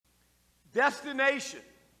Destination.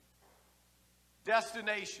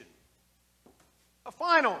 Destination. A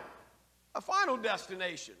final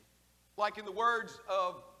destination. Like in the words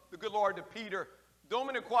of the good Lord to Peter,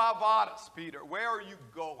 Domine qua vadis, Peter, where are you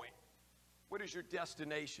going? What is your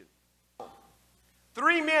destination?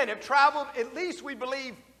 3 men have traveled at least, we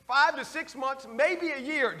believe, 5 to 6 months, maybe a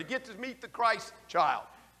year, to get to meet the Christ child.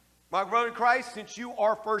 My brother in Christ, since you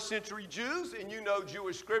are first century Jews and you know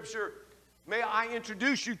Jewish scripture, may I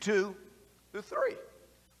introduce you to the 3.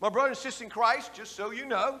 My brother and sister in Christ, just so you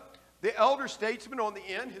know, the elder statesman on the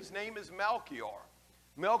end, his name is Melchior.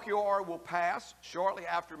 Melchior will pass shortly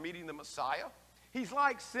after meeting the Messiah. He's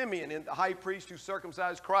like Simeon, the high priest who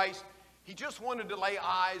circumcised Christ. He just wanted to lay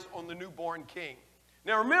eyes on the newborn king.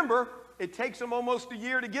 Now remember, it takes him almost a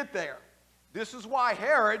year to get there. This is why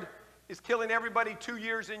Herod is killing everybody 2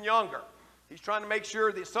 years and younger. He's trying to make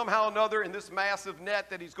sure that somehow or another in this massive net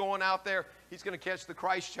that he's going out there, he's going to catch the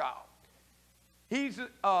Christ child. He's,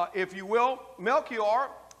 if you will, Melchior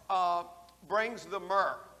brings the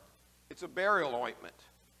myrrh. It's a burial ointment.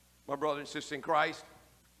 My brother and sister in Christ,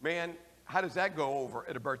 man, how does that go over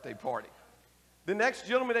at a birthday party? The next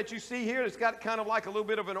gentleman that you see here has got kind of like a little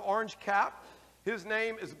bit of an orange cap. His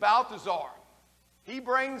name is Balthazar. He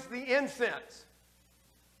brings the incense.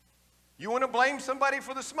 You want to blame somebody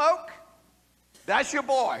for the smoke? That's your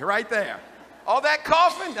boy right there. All that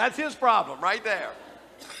coughing, that's his problem right there.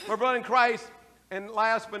 My brother in Christ, and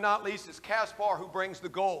last but not least is Caspar, who brings the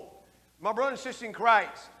gold. My brother and sister in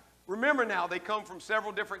Christ, remember now, they come from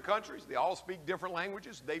several different countries. They all speak different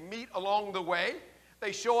languages. They meet along the way.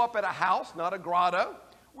 They show up at a house, not a grotto.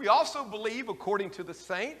 We also believe, according to the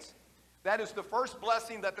saints, that is the first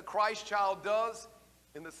blessing that the Christ child does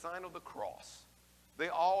in the sign of the cross. They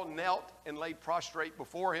all knelt and lay prostrate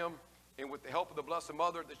before him, and with the help of the Blessed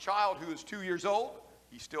Mother, the child who is 2 years old,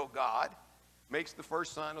 he's still God, makes the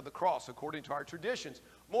first sign of the cross according to our traditions.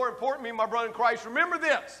 More importantly, my brother in Christ, remember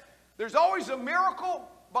this. There's always a miracle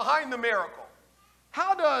behind the miracle.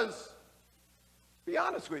 Be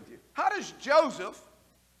honest with you, how does Joseph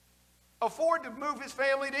afford to move his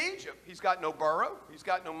family to Egypt? He's got no burro. He's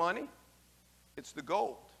got no money. It's the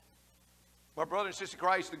gold. My brother and sister in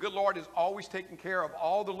Christ, the good Lord is always taking care of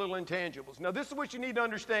all the little intangibles. Now, this is what you need to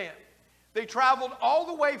understand. They traveled all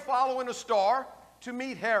the way following a star to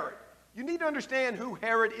meet Herod. You need to understand who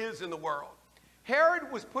Herod is in the world.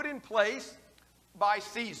 Herod was put in place by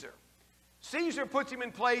Caesar. Caesar puts him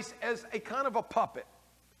in place as a kind of a puppet.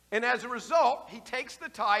 And as a result, he takes the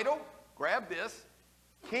title, grab this,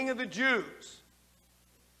 King of the Jews.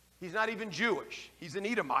 He's not even Jewish. He's an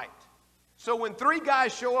Edomite. So when 3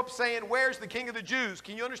 guys show up saying, where's the King of the Jews?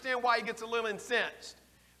 Can you understand why he gets a little incensed?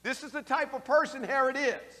 This is the type of person Herod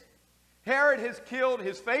is. Herod has killed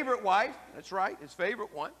his favorite wife. That's right, his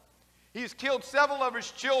favorite one. He's killed several of his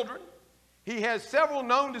children. He has several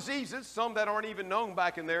known diseases, some that aren't even known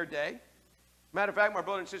back in their day. Matter of fact, my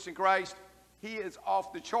brother and sister in Christ, he is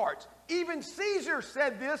off the charts. Even Caesar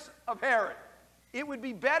said this of Herod. It would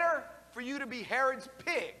be better for you to be Herod's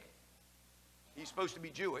pig. He's supposed to be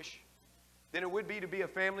Jewish. Than it would be to be a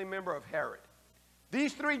family member of Herod.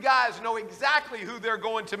 These 3 guys know exactly who they're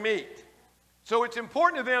going to meet. So it's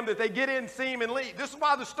important to them that they get in, see him, and leave. This is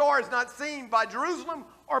why the star is not seen by Jerusalem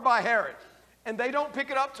or by Herod. And they don't pick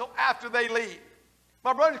it up till after they leave.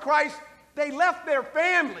 My brothers in Christ, they left their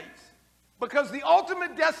families because the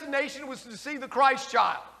ultimate destination was to see the Christ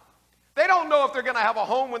child. They don't know if they're going to have a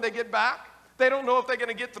home when they get back. They don't know if they're going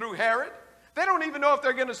to get through Herod. They don't even know if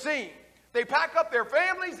they're going to see him. They pack up their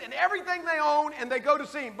families and everything they own and they go to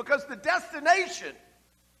see him because the destination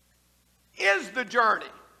is the journey.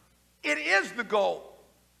 It is the goal.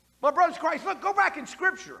 My brothers in Christ, look, go back in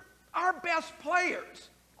Scripture. Our best players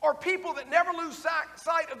are people that never lose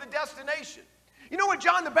sight of the destination. You know what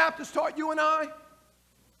John the Baptist taught you and I?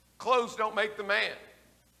 Clothes don't make the man.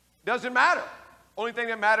 Doesn't matter. Only thing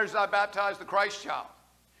that matters is I baptize the Christ child.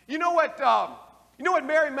 You know what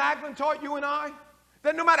Mary Magdalene taught you and I?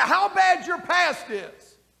 That no matter how bad your past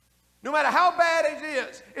is, no matter how bad it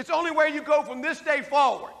is, it's only where you go from this day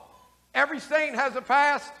forward. Every saint has a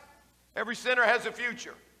past. Every sinner has a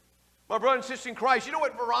future. My brother and sister in Christ, you know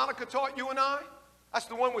what Veronica taught you and I? That's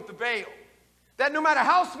the one with the veil. That no matter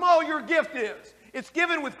how small your gift is, it's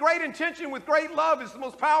given with great intention, with great love. It's the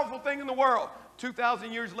most powerful thing in the world.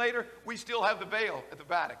 2,000 years later, we still have the veil at the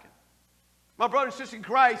Vatican. My brother and sister in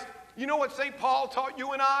Christ, you know what St. Paul taught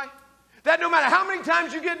you and I? That no matter how many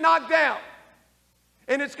times you get knocked down,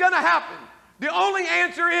 and it's going to happen, the only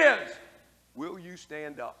answer is, will you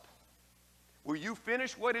stand up? Will you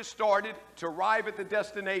finish what is started to arrive at the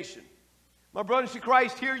destination? My brothers in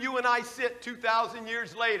Christ, here you and I sit 2,000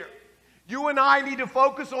 years later. You and I need to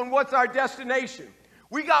focus on what's our destination.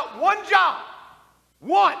 We got one job,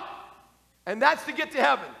 one, and that's to get to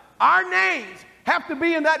heaven. Our names have to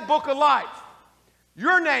be in that book of life.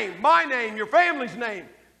 Your name, my name, your family's name.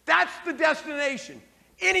 That's the destination.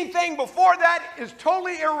 Anything before that is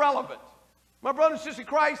totally irrelevant. My brother and sister in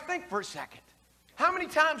Christ, think for a second. How many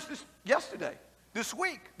times yesterday, this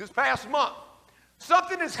week, this past month,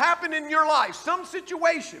 something has happened in your life, some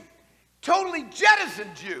situation totally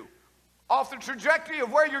jettisoned you off the trajectory of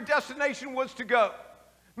where your destination was to go.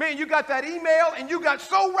 Man, you got that email and you got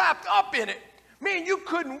so wrapped up in it, man, you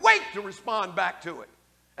couldn't wait to respond back to it.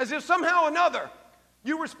 As if somehow or another,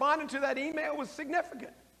 you responding to that email was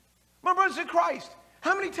significant. My brothers in Christ,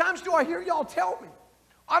 how many times do I hear y'all tell me,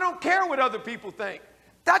 I don't care what other people think?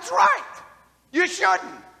 That's right. You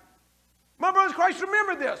shouldn't. My brothers in Christ,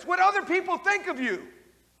 remember this. What other people think of you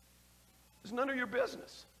is none of your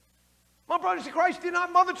business. My brothers in Christ, did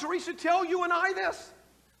not Mother Teresa tell you and I this?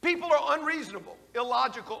 People are unreasonable,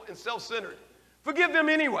 illogical, and self-centered. Forgive them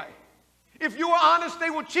anyway. If you are honest, they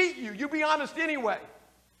will cheat you. You be honest anyway.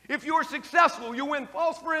 If you are successful, you win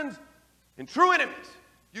false friends and true enemies.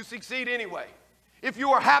 You succeed anyway. If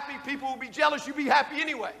you are happy, people will be jealous. You be happy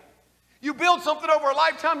anyway. You build something over a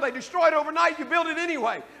lifetime, they destroy it overnight, you build it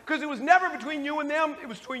anyway. Because it was never between you and them, it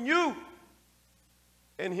was between you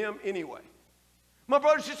and him anyway. My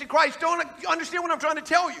brothers and sisters in Christ, don't understand what I'm trying to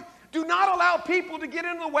tell you. Do not allow people to get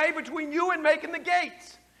in the way between you and making the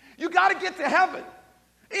gates. You got to get to heaven.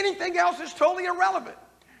 Anything else is totally irrelevant.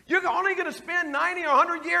 You're only going to spend 90 or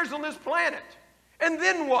 100 years on this planet. And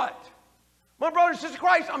then what? My brothers and sisters in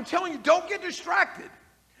Christ, I'm telling you, don't get distracted.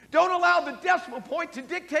 Don't allow the decimal point to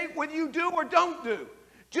dictate what you do or don't do.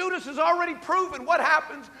 Judas has already proven what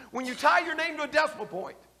happens when you tie your name to a decimal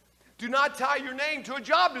point. Do not tie your name to a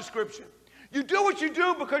job description. You do what you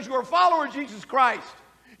do because you're a follower of Jesus Christ.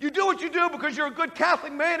 You do what you do because you're a good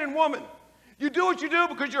Catholic man and woman. You do what you do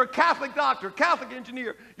because you're a Catholic doctor, Catholic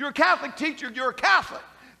engineer. You're a Catholic teacher. You're a Catholic.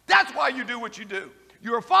 That's why you do what you do.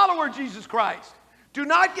 You're a follower of Jesus Christ. Do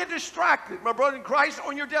not get distracted, my brother in Christ,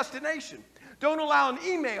 on your destination. Don't allow an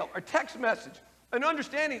email, a text message, an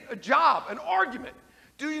understanding, a job, an argument.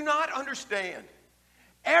 Do you not understand?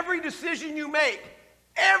 Every decision you make,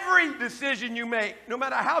 no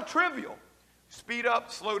matter how trivial, speed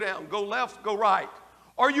up, slow down, go left, go right.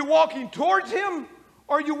 Are you walking towards him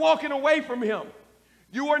or are you walking away from him?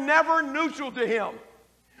 You are never neutral to him.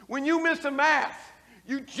 When you miss a mass,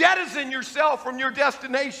 you jettison yourself from your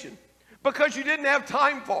destination because you didn't have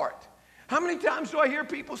time for it. How many times do I hear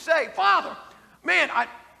people say, Father, man,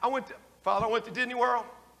 I went to Disney World.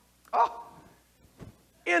 Oh,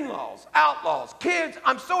 in-laws, outlaws, kids,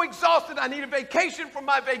 I'm so exhausted, I need a vacation from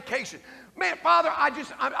my vacation. Man, Father,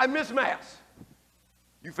 I miss Mass.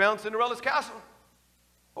 You found Cinderella's castle?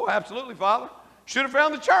 Oh, absolutely, Father. Should have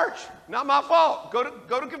found the church. Not my fault. Go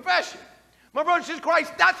to confession. My brother and sister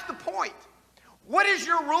Christ, that's the point. What is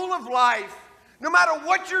your rule of life, no matter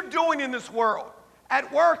what you're doing in this world?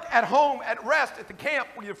 At work, at home, at rest, at the camp,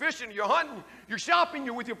 where you're fishing, you're hunting, you're shopping,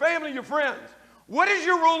 you're with your family, your friends. What is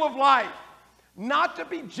your rule of life? Not to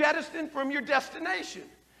be jettisoned from your destination.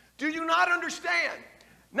 Do you not understand?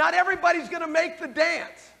 Not everybody's going to make the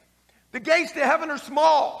dance. The gates to heaven are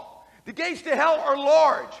small. The gates to hell are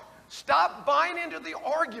large. Stop buying into the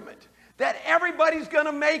argument that everybody's going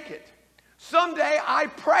to make it. Someday, I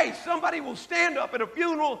pray, somebody will stand up at a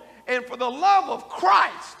funeral and for the love of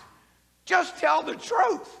Christ, just tell the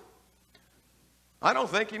truth. I don't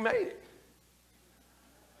think he made it.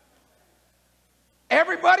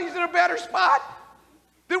 Everybody's in a better spot?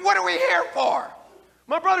 Then what are we here for?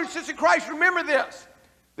 My brothers and sisters in Christ, remember this.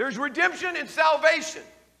 There's redemption and salvation.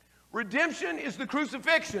 Redemption is the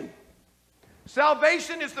crucifixion.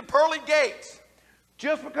 Salvation is the pearly gates.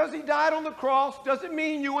 Just because he died on the cross doesn't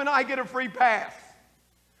mean you and I get a free pass.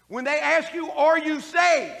 When they ask you, are you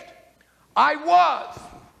saved? I was.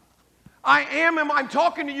 I am, and I'm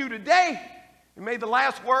talking to you today. And may the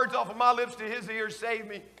last words off of my lips to his ears save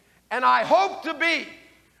me. And I hope to be,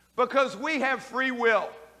 because we have free will.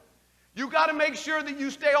 You got to make sure that you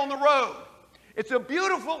stay on the road. It's a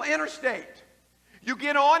beautiful interstate. You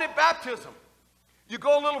get on at baptism. You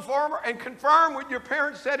go a little farther and confirm what your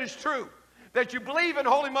parents said is true. That you believe in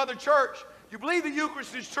Holy Mother Church. You believe the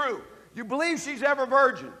Eucharist is true. You believe she's ever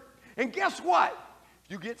virgin. And guess what?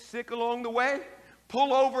 If you get sick along the way,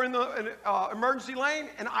 pull over in the emergency lane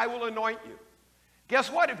and I will anoint you. Guess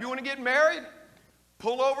what? If you want to get married,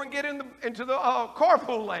 pull over and get into the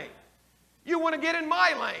carpool lane. You want to get in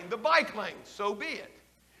my lane, the bike lane, so be it.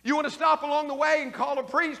 You want to stop along the way and call a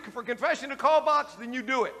priest for confession to call box, then you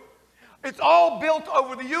do it. It's all built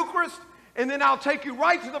over the Eucharist and then I'll take you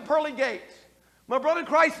right to the pearly gates. My brother in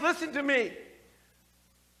Christ, listen to me.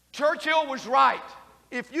 Churchill was right.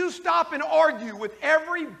 If you stop and argue with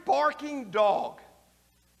every barking dog,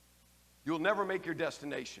 you'll never make your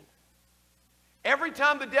destination. Every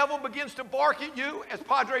time the devil begins to bark at you, as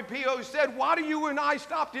Padre Pio said, why do you and I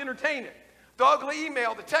stop to entertain it? The ugly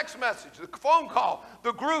email, the text message, the phone call,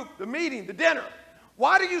 the group, the meeting, the dinner.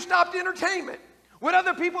 Why do you stop the entertainment? What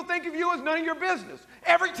other people think of you is none of your business.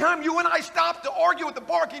 Every time you and I stop to argue with the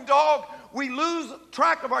barking dog, we lose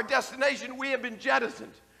track of our destination. We have been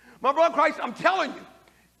jettisoned. My brother in Christ, I'm telling you,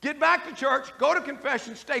 get back to church, go to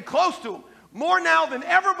confession, stay close to him. More now than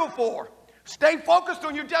ever before. Stay focused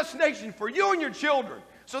on your destination for you and your children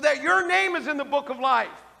so that your name is in the book of life.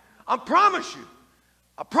 I promise you,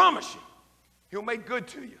 he'll make good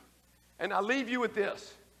to you. And I leave you with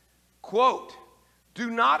this, quote, do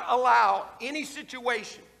not allow any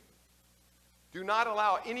situation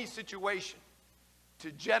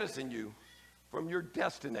to jettison you from your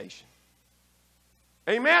destination.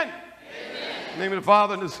 Amen? Amen. In the name of the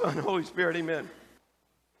Father, and the Son, and the Holy Spirit, amen.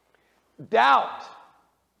 Doubt.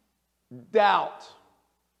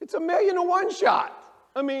 It's 1,000,000 to 1 shot.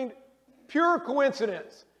 I mean, pure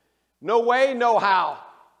coincidence. No way, no how.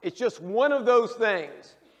 It's just one of those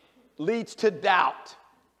things leads to doubt.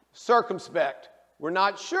 Circumspect. We're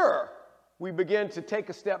not sure. We begin to take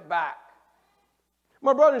a step back.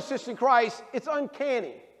 My brother and sister in Christ, it's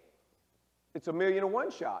uncanny. It's 1,000,000 to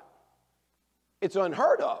 1 shot. It's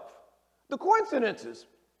unheard of. The coincidences,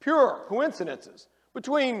 pure coincidences,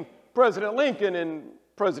 between President Lincoln and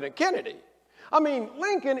President Kennedy. I mean,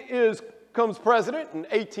 Lincoln becomes president in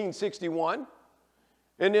 1861,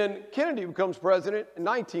 and then Kennedy becomes president in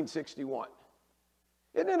 1961.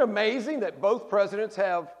 Isn't it amazing that both presidents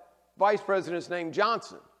have vice presidents named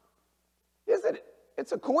Johnson? Isn't it?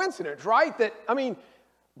 It's a coincidence, right? That, I mean,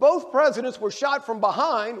 both presidents were shot from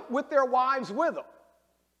behind with their wives with them.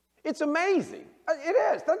 It's amazing.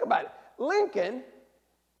 It is. Think about it. Lincoln,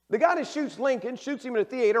 the guy that shoots Lincoln, shoots him in a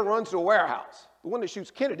theater, runs to a warehouse. The one that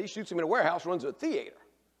shoots Kennedy shoots him in a warehouse, runs to a theater.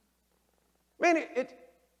 Man,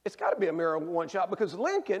 it's got to be a mirror of 1 shot because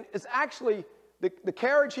Lincoln is actually, the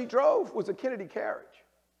carriage he drove was a Kennedy carriage.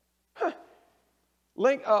 Huh.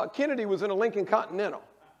 Kennedy was in a Lincoln Continental.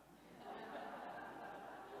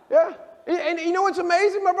 Yeah. And you know what's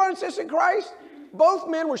amazing, my brother and sister in Christ? Both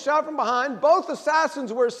men were shot from behind. Both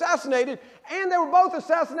assassins were assassinated, and they were both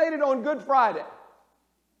assassinated on Good Friday.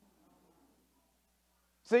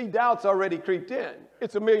 See, doubt's already creeped in.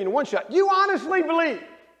 It's 1,000,000 to 1 shot. You honestly believe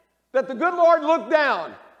that the good Lord looked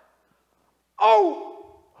down?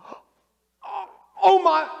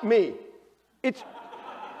 Me. It's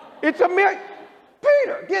 1,000,000.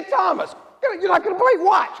 Peter, get Thomas. You're not going to believe.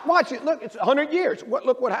 Watch it. Look, it's 100 years.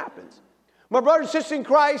 Look what happens. My brother and sister in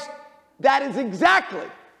Christ, that is exactly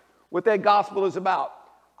what that gospel is about.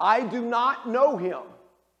 I do not know him.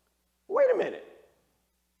 Wait a minute.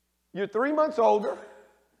 You're 3 months older.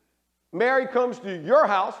 Mary comes to your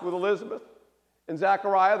house with Elizabeth and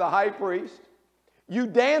Zechariah, the high priest. You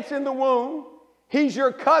dance in the womb. He's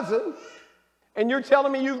your cousin. And you're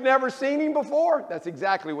telling me you've never seen him before? That's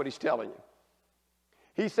exactly what he's telling you.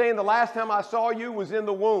 He's saying the last time I saw you was in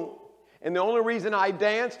the womb. And the only reason I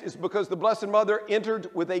danced is because the Blessed Mother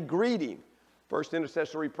entered with a greeting, first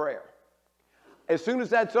intercessory prayer. As soon as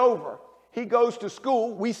that's over, he goes to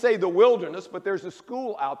school. We say the wilderness, but there's a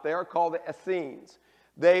school out there called the Essenes.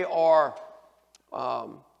 They are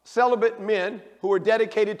celibate men who are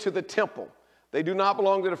dedicated to the temple. They do not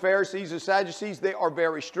belong to the Pharisees or Sadducees. They are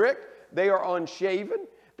very strict. They are unshaven.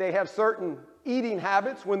 They have certain eating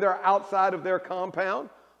habits when they're outside of their compound,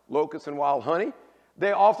 locusts and wild honey.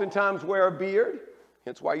 They oftentimes wear a beard.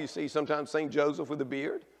 Hence why you see sometimes St. Joseph with a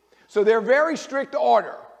beard. So they're very strict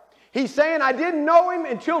order. He's saying, I didn't know him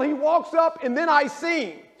until he walks up and then I see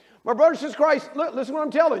him. My brothers and sisters in Christ, listen to what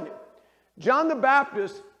I'm telling you. John the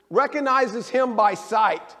Baptist recognizes him by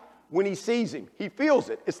sight when he sees him. He feels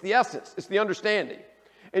it. It's the essence. It's the understanding.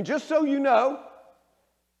 And just so you know,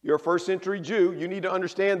 you're a first century Jew, you need to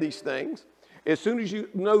understand these things. As soon as you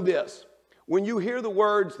know this, when you hear the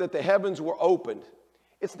words that the heavens were opened,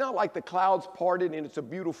 it's not like the clouds parted and it's a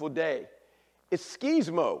beautiful day. It's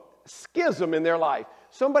schism in their life.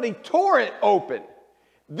 Somebody tore it open.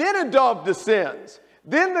 Then a dove descends.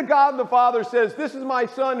 Then the God the Father says, this is my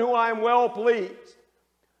son who I am well pleased.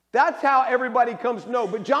 That's how everybody comes to know.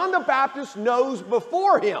 But John the Baptist knows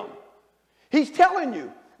before him. He's telling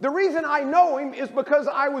you, the reason I know him is because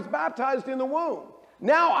I was baptized in the womb.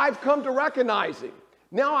 Now I've come to recognize him.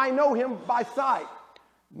 Now I know him by sight.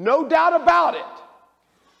 No doubt about it.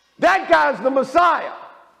 That guy's the Messiah.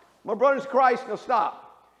 My brothers in Christ, now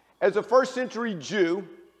stop. as a first century Jew,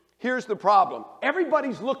 here's the problem.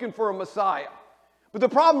 Everybody's looking for a Messiah. But the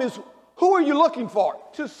problem is, who are you looking for?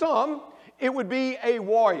 To some, it would be a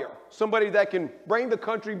warrior, somebody that can bring the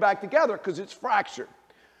country back together because it's fractured.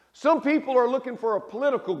 Some people are looking for a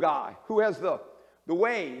political guy who has the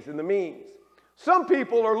ways and the means. Some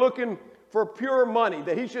people are looking for pure money,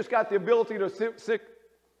 that he's just got the ability to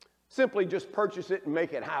simply just purchase it and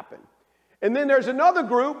make it happen. And then there's another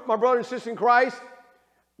group, my brothers and sisters in Christ,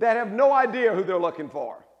 that have no idea who they're looking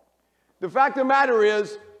for. The fact of the matter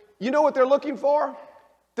is, you know what they're looking for?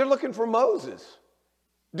 They're looking for Moses.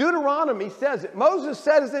 Deuteronomy says it. Moses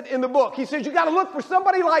says it in the book. He says, you got to look for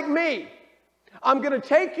somebody like me. I'm going to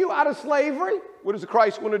take you out of slavery. What does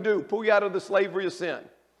Christ want to do? Pull you out of the slavery of sin.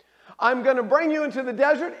 I'm going to bring you into the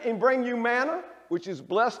desert and bring you manna, which is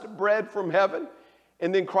blessed bread from heaven.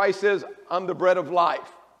 And then Christ says, I'm the bread of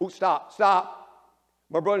life. Oh, stop.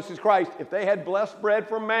 My brothers and sisters in Christ, if they had blessed bread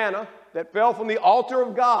from manna that fell from the altar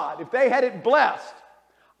of God, if they had it blessed,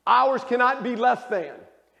 ours cannot be less than.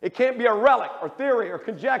 It can't be a relic or theory or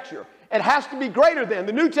conjecture. It has to be greater than.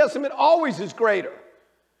 The New Testament always is greater.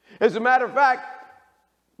 As a matter of fact,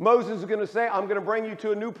 Moses is going to say, I'm going to bring you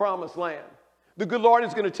to a new promised land. The good Lord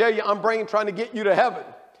is going to tell you, I'm trying to get you to heaven.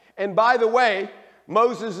 And by the way,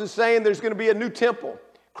 Moses is saying there's going to be a new temple.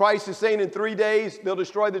 Christ is saying in 3 days, they'll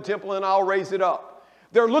destroy the temple and I'll raise it up.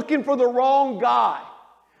 They're looking for the wrong guy.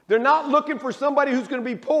 They're not looking for somebody who's going to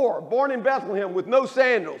be poor, born in Bethlehem with no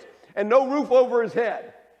sandals and no roof over his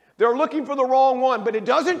head. They're looking for the wrong one, but it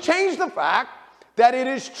doesn't change the fact that it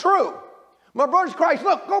is true. My brothers in Christ,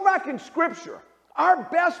 look, go back in Scripture. Our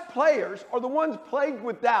best players are the ones plagued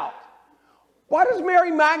with doubt. Why does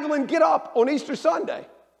Mary Magdalene get up on Easter Sunday?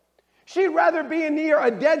 She'd rather be near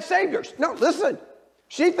a dead Savior. No, listen,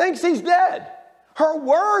 she thinks he's dead. Her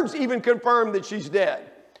words even confirm that she's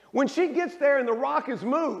dead. When she gets there and the rock is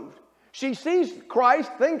moved, she sees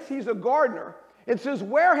Christ, thinks he's a gardener, and says,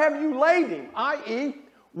 where have you laid him? I.e.,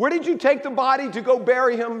 where did you take the body to go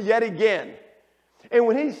bury him yet again? And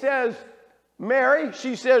when he says, Mary,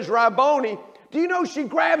 she says, Rabboni, do you know she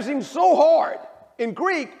grabs him so hard? In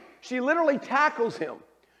Greek, she literally tackles him.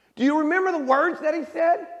 Do you remember the words that he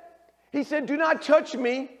said? He said, do not touch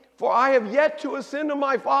me, for I have yet to ascend to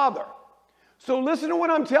my Father. So listen to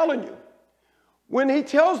what I'm telling you. When he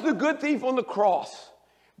tells the good thief on the cross,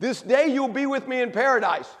 this day you'll be with me in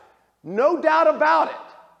paradise, no doubt about it,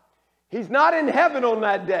 he's not in heaven on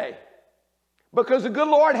that day because the good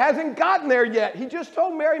Lord hasn't gotten there yet. He just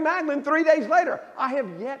told Mary Magdalene 3 days later, I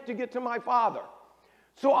have yet to get to my Father.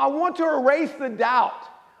 So I want to erase the doubt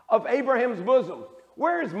of Abraham's bosom.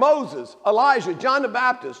 Where is Moses, Elijah, John the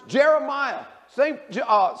Baptist, Jeremiah, Saint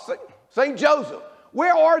Joseph?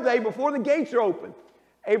 Where are they before the gates are open?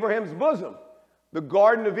 Abraham's bosom, the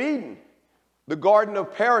Garden of Eden, the Garden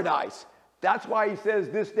of Paradise. That's why he says,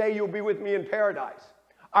 this day you'll be with me in paradise.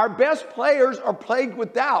 Our best players are plagued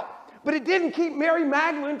with doubt, but it didn't keep Mary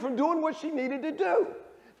Magdalene from doing what she needed to do.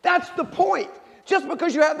 That's the point. Just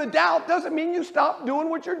because you have the doubt doesn't mean you stop doing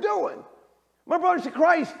what you're doing. My brothers in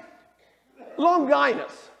Christ,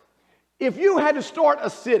 Longinus, if you had to start a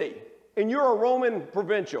city and you're a Roman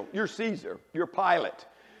provincial, you're Caesar, you're Pilate,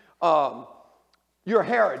 you're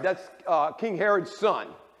Herod, that's King Herod's son.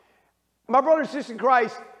 My brothers and sisters in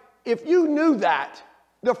Christ, if you knew that,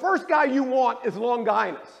 the first guy you want is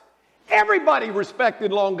Longinus. Everybody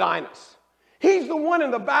respected Longinus. He's the one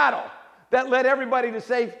in the battle that led everybody to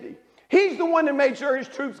safety. He's the one that made sure his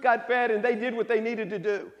troops got fed and they did what they needed to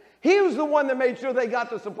do. He was the one that made sure they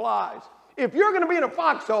got the supplies. If you're going to be in a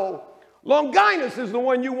foxhole, Longinus is the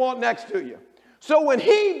one you want next to you. So when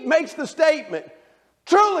he makes the statement,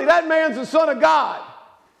 truly that man's the Son of God,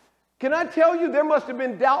 can I tell you there must have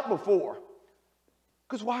been doubt before?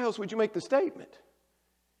 Because why else would you make the statement?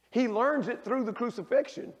 He learns it through the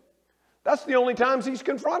crucifixion. That's the only times he's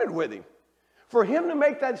confronted with him. For him to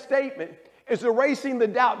make that statement is erasing the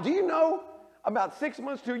doubt. Do you know about 6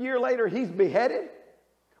 months to a year later, he's beheaded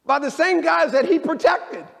by the same guys that he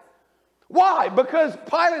protected? Why? Because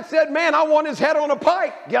Pilate said, man, I want his head on a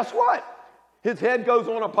pike. Guess what? His head goes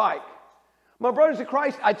on a pike. My brothers in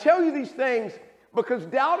Christ, I tell you these things because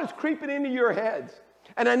doubt is creeping into your heads.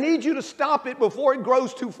 And I need you to stop it before it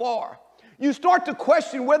grows too far. You start to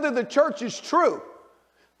question whether the church is true.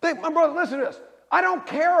 My brother, listen to this. I don't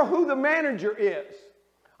care who the manager is.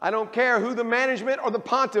 I don't care who the management or the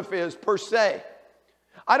pontiff is per se.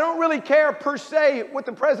 I don't really care per se what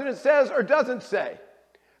the president says or doesn't say.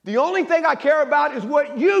 The only thing I care about is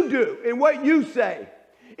what you do and what you say.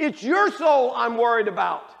 It's your soul I'm worried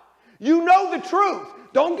about. You know the truth.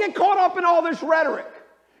 Don't get caught up in all this rhetoric.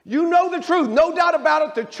 You know the truth. No doubt about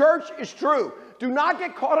it, the church is true. Do not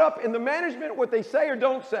get caught up in the management, what they say or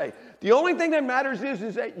don't say. The only thing that matters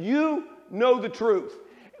is that you know the truth.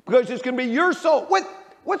 Because it's going to be your soul.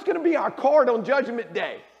 What's going to be our card on Judgment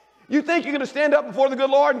Day? You think you're going to stand up before the good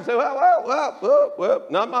Lord and say, well,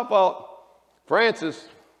 not my fault. Francis,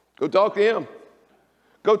 go talk to him.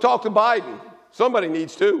 Go talk to Biden. Somebody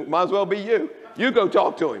needs to. Might as well be you. You go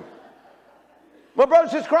talk to him. My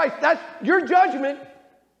brothers and sisters in Christ, that's your judgment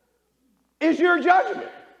is your judgment.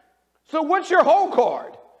 So what's your whole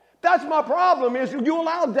card? That's my problem is you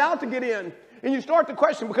allow doubt to get in and you start to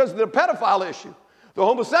question because of the pedophile issue, the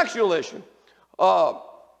homosexual issue,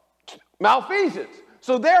 malfeasance.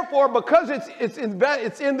 So therefore, because it's in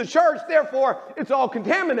the church, therefore it's all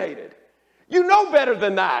contaminated. You know better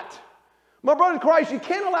than that. My brothers in Christ, you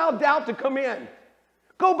can't allow doubt to come in.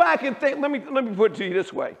 Go back and think. Let me put it to you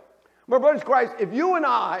this way. My brothers in Christ, if you and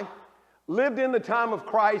I lived in the time of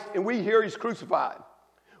Christ and we hear he's crucified,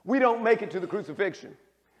 we don't make it to the crucifixion.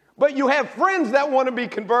 But you have friends that want to be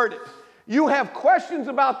converted. You have questions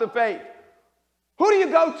about the faith. Who do you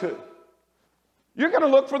go to? You're going to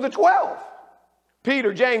look for the 12.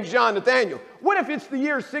 Peter, James, John, Nathaniel. What if it's the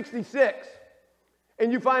year 66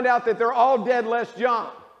 and you find out that they're all dead less John?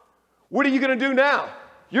 What are you going to do now?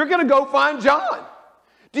 You're going to go find John.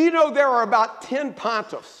 Do you know there are about 10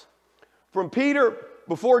 pontiffs from Peter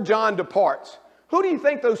before John departs? Who do you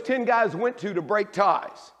think those 10 guys went to break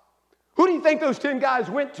ties? Who do you think those 10 guys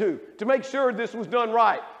went to make sure this was done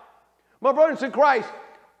right? My brothers in Christ,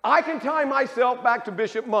 I can tie myself back to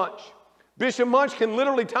Bishop Munch. Bishop Munch can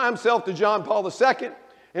literally tie himself to John Paul II.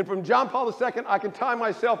 And from John Paul II, I can tie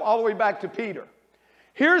myself all the way back to Peter.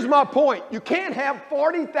 Here's my point. You can't have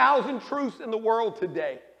 40,000 truths in the world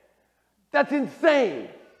today. That's insane.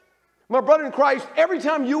 My brother in Christ, every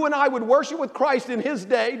time you and I would worship with Christ in his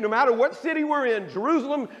day, no matter what city we're in,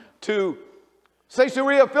 Jerusalem to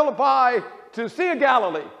Caesarea Philippi to Sea of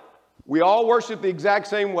Galilee, we all worship the exact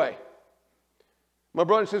same way. My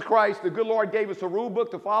brother and sister Christ, the good Lord gave us a rule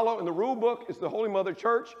book to follow, and the rule book is the Holy Mother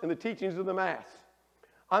Church and the teachings of the Mass.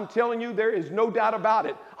 I'm telling you, there is no doubt about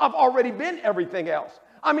it. I've already been everything else.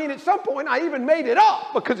 I mean, at some point, I even made it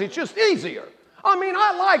up because it's just easier. I mean,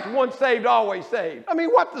 I liked once saved, always saved. I mean,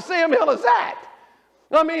 what the Sam Hill is that?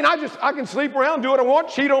 I mean, I can sleep around, do what I want,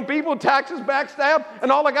 cheat on people, taxes, backstab,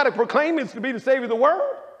 and all I got to proclaim is to be the Savior of the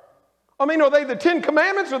world. I mean, are they the 10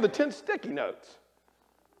 Commandments or the 10 sticky notes?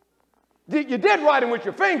 You did write them with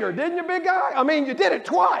your finger, didn't you, big guy? I mean, you did it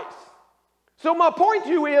twice. So my point to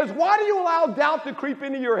you is, why do you allow doubt to creep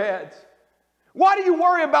into your heads? Why do you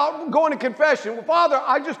worry about going to confession? Well, Father,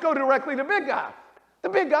 I just go directly to big guy. The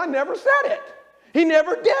big guy never said it. He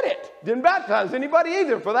never did it. Didn't baptize anybody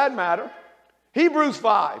either, for that matter. Hebrews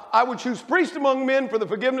 5, I would choose priests among men for the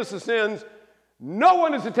forgiveness of sins. No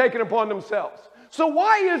one is to take it upon themselves. So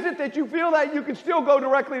why is it that you feel that you can still go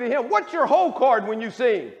directly to him? What's your whole card when you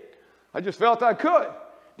sing? I just felt I could.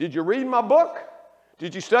 Did you read my book?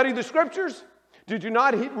 Did you study the scriptures? Did you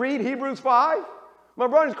not read Hebrews 5? My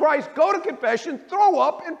brothers in Christ, go to confession, throw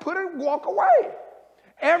up, and walk away.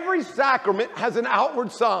 Every sacrament has an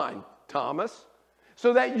outward sign, Thomas,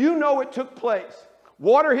 so that you know it took place.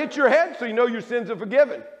 Water hits your head, so you know your sins are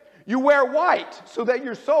forgiven. You wear white, so that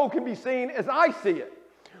your soul can be seen as I see it.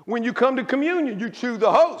 When you come to communion, you chew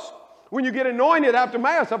the host. When you get anointed after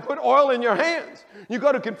Mass, I put oil in your hands. You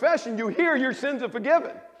go to confession, you hear your sins are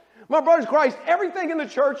forgiven. My brothers in Christ, everything in the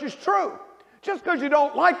church is true. Just because you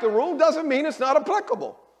don't like the rule doesn't mean it's not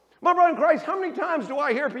applicable. My brother in Christ, how many times do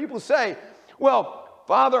I hear people say, well,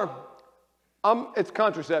 Father, it's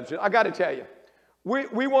contraception. I got to tell you,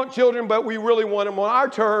 we want children, but we really want them on our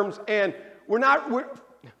terms, and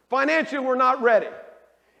financially we're not ready.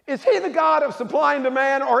 Is he the God of supply and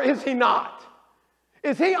demand, or is he not?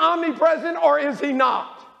 Is he omnipresent, or is he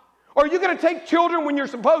not? Are you going to take children when you're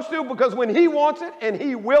supposed to, because when he wants it and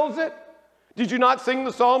he wills it? Did you not sing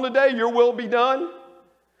the song today, your will be done?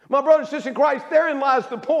 My brothers and sisters in Christ, therein lies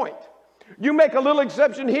the point. You make a little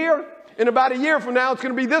exception here, in about a year from now, it's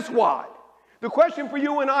going to be this wide. The question for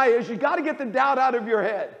you and I is, you got to get the doubt out of your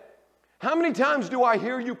head. How many times do I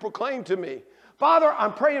hear you proclaim to me, Father,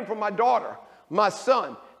 I'm praying for my daughter, my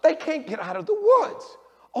son. They can't get out of the woods.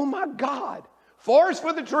 Oh my God. Forest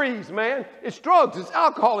for the trees, man. It's drugs, it's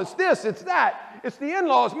alcohol, it's this, it's that. It's the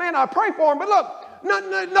in-laws. Man, I pray for them, but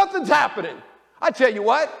look, nothing's happening. I tell you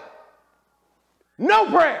what, no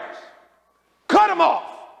prayers. Cut them off.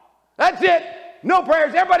 That's it. No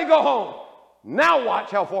prayers. Everybody go home. Now watch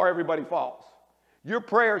how far everybody falls. Your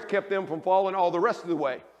prayers kept them from falling all the rest of the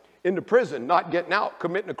way. Into prison, not getting out,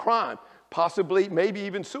 committing a crime, possibly, maybe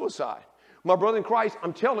even suicide. My brother in Christ,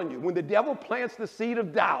 I'm telling you, when the devil plants the seed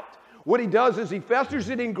of doubt, What he does is he festers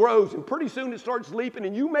it and grows, and pretty soon it starts leaping,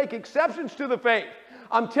 and you make exceptions to the faith.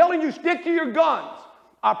 I'm telling you, stick to your guns.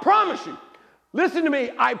 I promise you. Listen to me.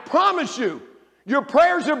 I promise you, your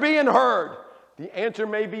prayers are being heard. The answer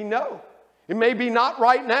may be no. It may be not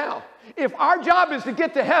right now. If our job is to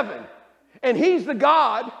get to heaven, and he's the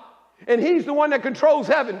God, and he's the one that controls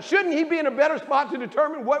heaven, shouldn't he be in a better spot to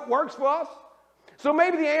determine what works for us? So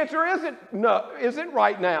maybe the answer isn't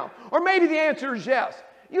right now. Or maybe the answer is yes.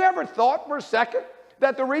 You ever thought for a second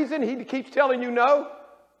that the reason he keeps telling you no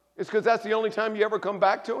is because that's the only time you ever come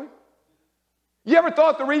back to him? You ever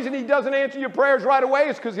thought the reason he doesn't answer your prayers right away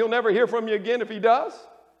is because he'll never hear from you again if he does?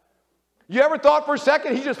 You ever thought for a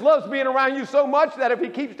second he just loves being around you so much that if he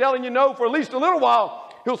keeps telling you no for at least a little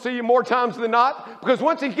while, he'll see you more times than not? Because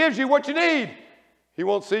once he gives you what you need, he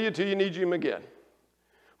won't see you till you need him again.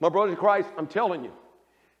 My brothers in Christ, I'm telling you,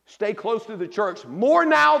 stay close to the church more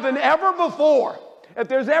now than ever before. If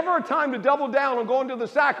there's ever a time to double down on going to the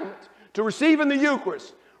sacraments, to receiving the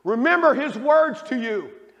Eucharist, remember his words to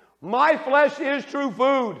you. My flesh is true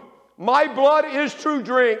food. My blood is true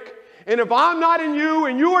drink. And if I'm not in you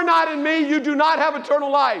and you are not in me, you do not have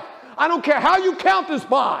eternal life. I don't care how you count this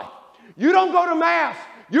by. You don't go to Mass.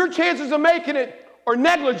 Your chances of making it are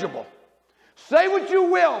negligible. Say what you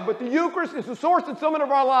will, but the Eucharist is the source and summit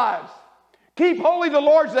of our lives. Keep holy the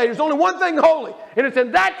Lord's Day. There's only one thing holy, and it's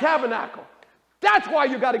in that tabernacle. That's why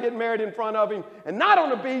you got to get married in front of him, and not on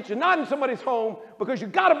the beach, and not in somebody's home, because you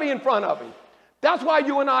got to be in front of him. That's why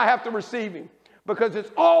you and I have to receive him, because it's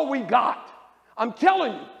all we got. I'm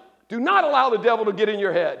telling you, do not allow the devil to get in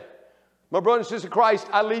your head. My brother and sister in Christ,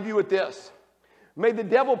 I leave you with this. May the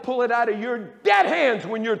devil pull it out of your dead hands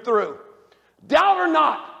when you're through. Doubt or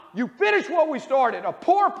not, you finish what we started. A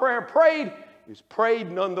poor prayer prayed is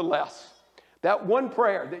prayed nonetheless. That one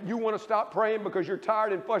prayer that you want to stop praying because you're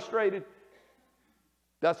tired and frustrated,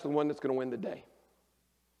 that's the one that's going to win the day.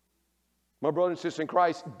 My brother and sister in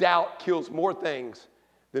Christ, doubt kills more things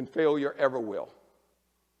than failure ever will.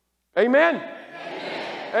 Amen?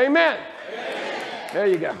 Amen. Amen. Amen. There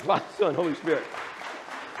you go. Father, Son, Holy Spirit.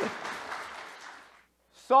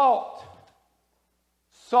 Salt.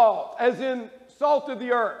 Salt, as in salt of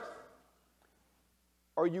the earth.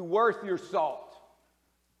 Are you worth your salt?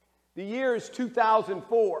 The year is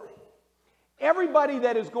 2004. Everybody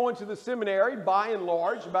that is going to the seminary, by and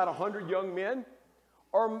large, about 100 young men,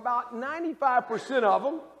 or about 95% of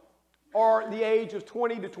them are the age of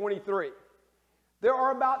 20 to 23. There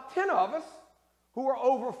are about 10 of us who are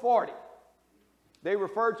over 40. They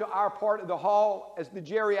refer to our part of the hall as the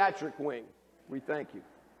geriatric wing. We thank you.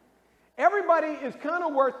 Everybody is kind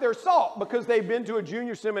of worth their salt because they've been to a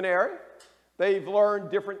junior seminary. They've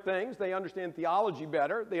learned different things. They understand theology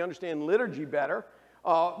better. They understand liturgy better.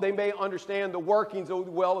 They may understand the workings of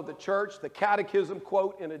the church, the catechism,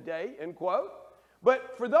 quote, in a day, end quote.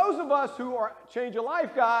 But for those of us who are change of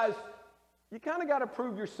life guys, you kind of got to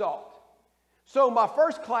prove your salt. So my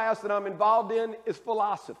first class that I'm involved in is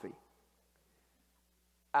philosophy.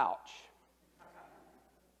 Ouch.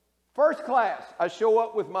 First class, I show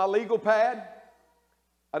up with my legal pad.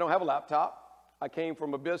 I don't have a laptop. I came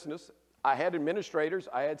from a business. I had administrators.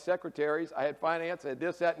 I had secretaries. I had finance. I had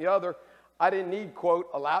this, that, and the other. I didn't need, quote,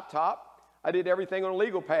 a laptop. I did everything on a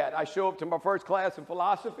legal pad. I show up to my first class in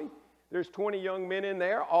philosophy. There's 20 young men in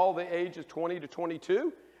there, all the ages 20 to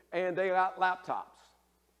 22, and they got laptops.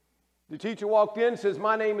 The teacher walked in and says,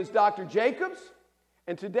 my name is Dr. Jacobs,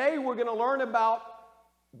 and today we're going to learn about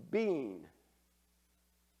being.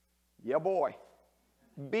 Yeah, boy.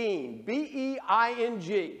 Being.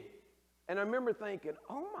 B-E-I-N-G. And I remember thinking,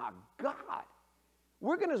 oh, my God,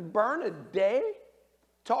 we're going to burn a day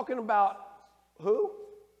talking about who?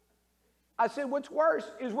 I said, what's worse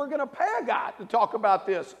is we're going to pay a guy to talk about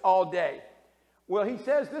this all day. Well, he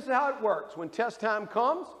says this is how it works. When test time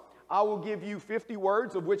comes, I will give you 50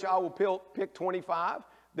 words, of which I will pick 25.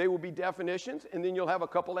 They will be definitions, and then you'll have a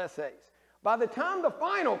couple essays. By the time the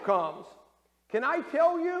final comes, can I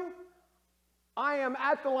tell you, I am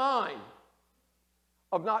at the line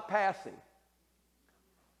of not passing.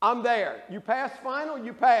 I'm there. You pass final,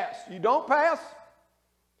 you pass. You don't pass,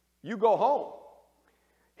 you go home.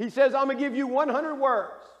 He says, I'm going to give you 100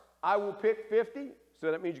 words. I will pick 50, so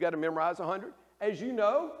that means you got to memorize 100. As you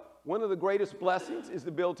know, one of the greatest blessings is the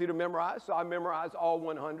ability to memorize, so I memorized all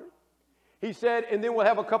 100. He said, and then we'll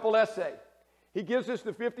have a couple essays. He gives us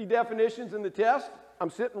the 50 definitions in the test. I'm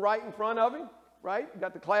sitting right in front of him, right? You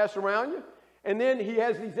got the class around you. And then he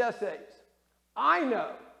has these essays. I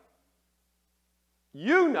know.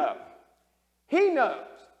 You know. He knows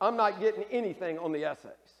I'm not getting anything on the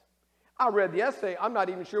essays. I read the essay. I'm not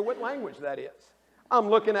even sure what language that is. I'm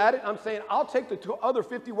looking at it. I'm saying, I'll take the other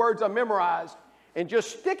 50 words I memorized and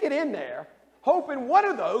just stick it in there, hoping one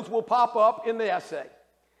of those will pop up in the essay.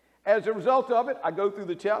 As a result of it, I go through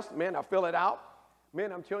the test. Man, I fill it out.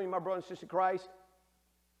 Man, I'm telling you, my brother and sister in Christ,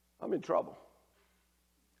 I'm in trouble.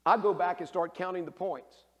 I go back and start counting the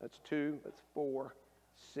points. That's 2, that's 4,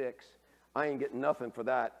 6. I ain't getting nothing for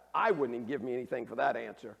that. I wouldn't even give me anything for that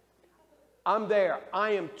answer. I'm there.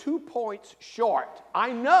 I am 2 points short,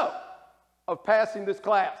 I know, of passing this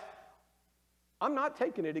class. I'm not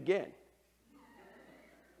taking it again.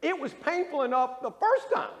 It was painful enough the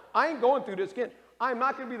first time. I ain't going through this again. I'm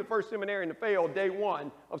not going to be the first seminarian to fail day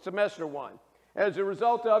 1 of semester 1. As a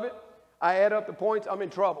result of it, I add up the points. I'm in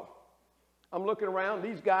trouble. I'm looking around.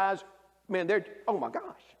 These guys, man, they're, oh my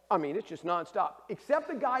gosh. I mean, it's just nonstop. Except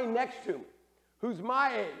the guy next to me, who's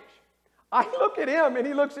my age. I look at him, and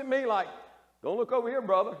he looks at me like, don't look over here,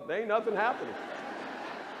 brother. There ain't nothing happening.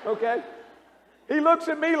 Okay? He looks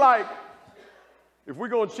at me like, if we're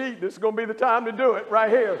going to cheat, this is going to be the time to do it right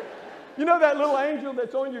here. You know that little angel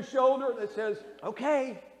that's on your shoulder that says,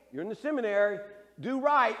 okay, you're in the seminary, do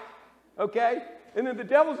right, okay? And then the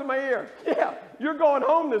devil's in my ear. Yeah, you're going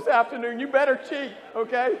home this afternoon. You better cheat,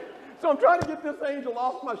 okay? So I'm trying to get this angel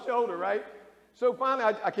off my shoulder, right? So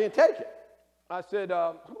finally, I can't take it. I said,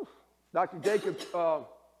 Dr. Jacobs, are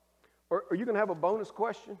you going to have a bonus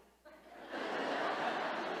question?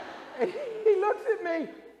 And he looks at me.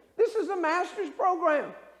 This is a master's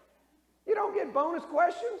program. You don't get bonus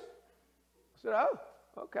questions. I said, oh,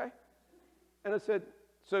 okay. And I said,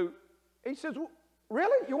 so he says, well,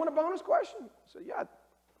 really? You want a bonus question? I said, yeah, I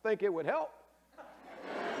think it would help.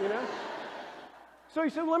 You know? So he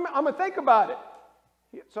said, well, I'm going to think about it.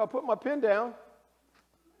 So I put my pen down.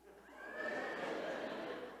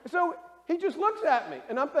 So he just looks at me,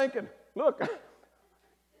 and I'm thinking, look,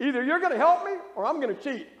 either you're going to help me or I'm going to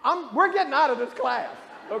cheat. We're getting out of this class,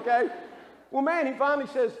 okay? Well, man, he finally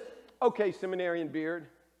says, okay, seminarian Beard.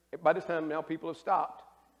 By this time now people have stopped.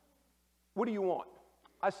 What do you want?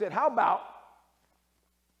 I said, how about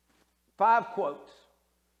 5 quotes?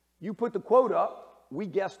 You put the quote up, we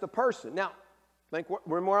guess the person. Now, think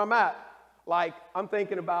where I'm at. Like, I'm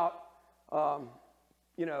thinking about, do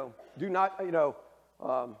not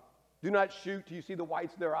shoot till you see the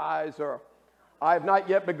whites of their eyes, or I have not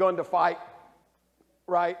yet begun to fight,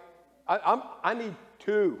 right? I need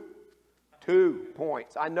 2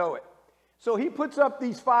 points. I know it. So he puts up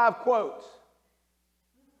these 5 quotes.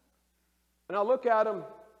 And I look at him,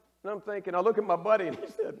 and I'm thinking, I look at my buddy, and he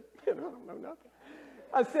said, man, I don't know nothing.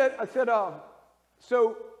 I said,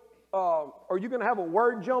 so are you going to have a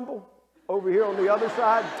word jumble over here on the other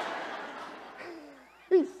side?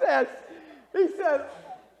 He said,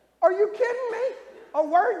 are you kidding me? A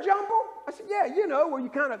word jumble? I said, yeah, where you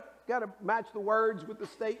kind of got to match the words with the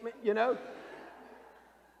statement,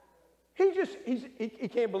 He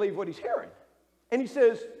can't believe what he's hearing. And he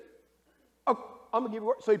says, oh, I'm going to give you a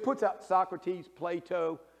word. So he puts out Socrates,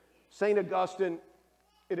 Plato, St. Augustine.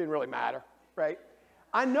 It didn't really matter, right?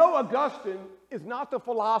 I know Augustine is not the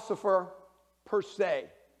philosopher per se.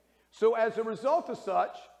 So as a result of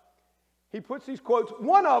such, he puts these quotes.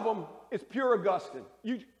 One of them is pure Augustine.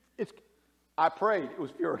 I prayed it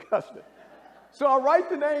was pure Augustine. So I write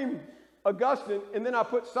the name Augustine, and then I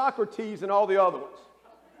put Socrates and all the other ones.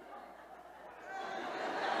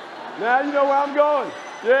 Now you know where I'm going.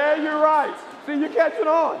 Yeah, you're right. See, you're catching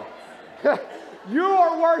on. You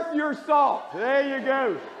are worth your salt. There you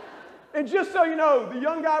go. And just so you know, the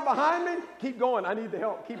young guy behind me, keep going. I need the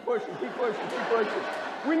help. Keep pushing, keep pushing, keep pushing.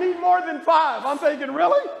 We need more than 5. I'm thinking,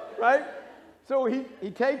 really? Right? So he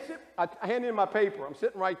takes it. I hand him my paper. I'm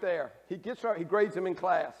sitting right there. He grades them in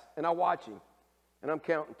class, and I watch him. And I'm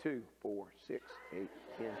counting 2, 4, 6, 8,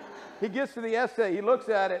 10. He gets to the essay. He looks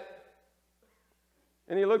at it.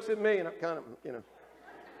 And he looks at me, and I'm kind of,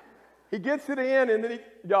 He gets to the end, and then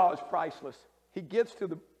y'all, it's priceless. He gets to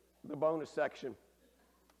the bonus section.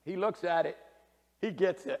 He looks at it. He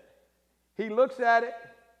gets it. He looks at it.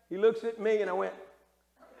 He looks at me, and I went.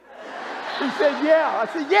 He said, yeah.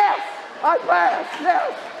 I said, yes, I passed,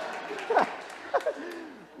 yes.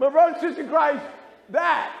 My brother and sister in Christ,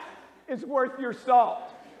 that is worth your salt.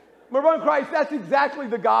 My brother in Christ, that's exactly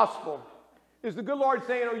the gospel. Is the good Lord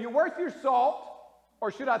saying, are you worth your salt?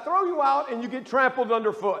 Or should I throw you out and you get trampled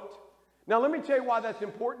underfoot? Now, let me tell you why that's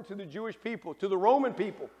important to the Jewish people, to the Roman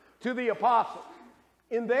people, to the apostles.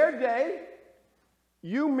 In their day,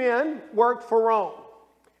 you men worked for Rome.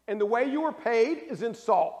 And the way you were paid is in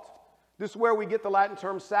salt. This is where we get the Latin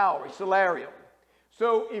term salary, salarium.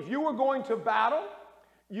 So if you were going to battle,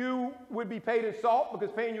 you would be paid in salt,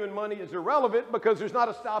 because paying you in money is irrelevant because there's not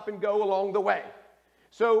a stop and go along the way.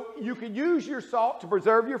 So you could use your salt to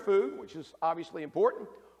preserve your food, which is obviously important,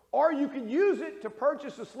 or you could use it to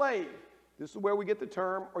purchase a slave. This is where we get the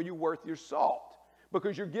term, are you worth your salt?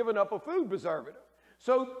 Because you're giving up a food preservative.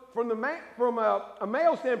 So from a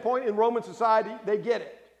male standpoint in Roman society, they get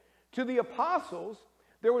it. To the apostles,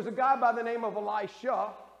 there was a guy by the name of Elisha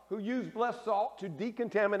who used blessed salt to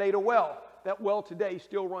decontaminate a well. That well today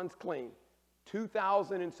still runs clean,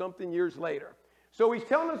 2,000 and something years later. So he's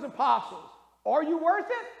telling his apostles, are you worth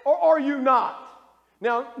it or are you not?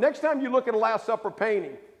 Now, next time you look at a Last Supper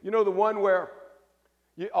painting, you know the one where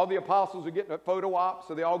all the apostles are getting a photo op,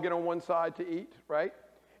 so they all get on one side to eat, right?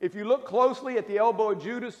 If you look closely at the elbow of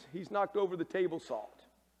Judas, he's knocked over the table salt.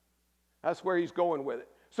 That's where he's going with it.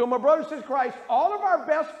 So my brothers and sisters in Christ, all of our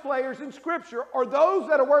best players in Scripture are those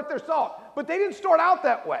that are worth their salt. But they didn't start out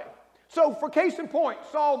that way. So for case in point,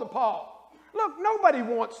 Saul to Paul. Look, nobody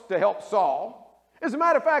wants to help Saul. As a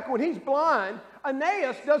matter of fact, when he's blind,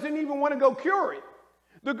 Aeneas doesn't even want to go cure him.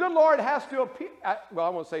 The good Lord has to appear, well, I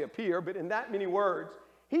won't say appear, but in that many words,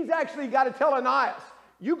 he's actually got to tell Aeneas,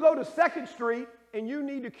 you go to 2nd Street and you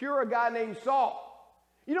need to cure a guy named Saul.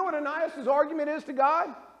 You know what Aeneas' argument is to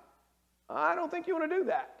God? I don't think you want to do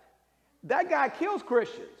that. That guy kills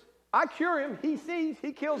Christians. I cure him, he sees,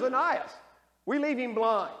 he kills Aeneas. We leave him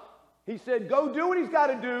blind. He said, go do what he's got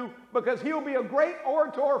to do because he'll be a great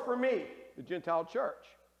orator for me, the Gentile church.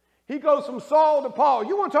 He goes from Saul to Paul.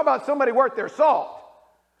 You want to talk about somebody worth their salt?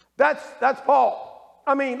 That's Paul.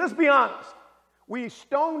 I mean, let's be honest. We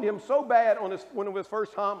stoned him so bad on one of his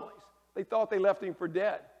first homilies. They thought they left him for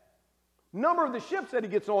dead. Number of the ships that he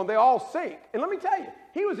gets on, they all sink. And let me tell you,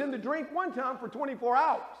 he was in the drink one time for 24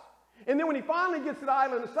 hours. And then when he finally gets to the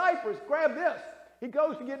island of Cyprus, grab this. He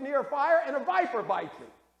goes to get near a fire and a viper bites him.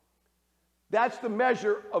 That's the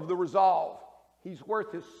measure of the resolve. He's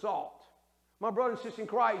worth his salt. My brothers and sisters in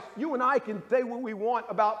Christ, you and I can say what we want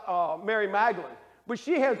about Mary Magdalene, but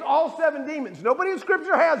she has all 7 demons. Nobody in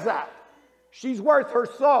Scripture has that. She's worth her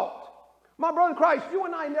salt. My brother in Christ, you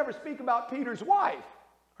and I never speak about Peter's wife.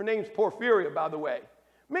 Her name's Porphyria, by the way.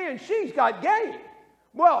 Man, she's got game.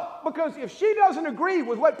 Well, because if she doesn't agree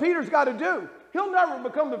with what Peter's got to do, he'll never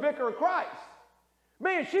become the vicar of Christ.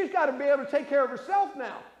 Man, she's got to be able to take care of herself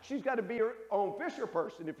now. She's got to be her own fisher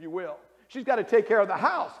person, if you will. She's got to take care of the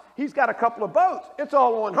house. He's got a couple of boats. It's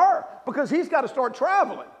all on her because he's got to start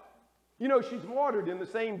traveling. You know, she's martyred in the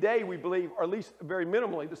same day, we believe, or at least very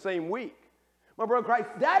minimally the same week. My brother in Christ,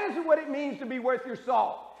 that isn't what it means to be worth your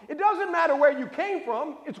salt. It doesn't matter where you came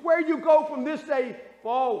from. It's where you go from this day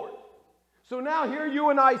forward. So now here you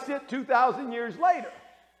and I sit 2,000 years later.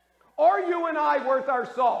 Are you and I worth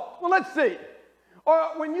our salt? Well, let's see.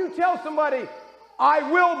 Or when you tell somebody, I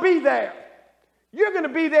will be there, you're going to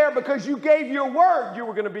be there because you gave your word you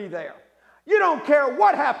were going to be there. You don't care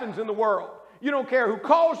what happens in the world. You don't care who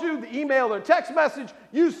calls you, the email or text message.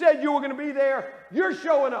 You said you were going to be there. You're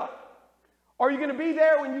showing up. Are you going to be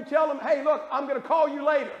there when you tell them, hey, look, I'm going to call you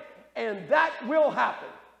later? And that will happen.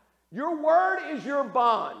 Your word is your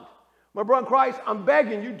bond. My brother in Christ, I'm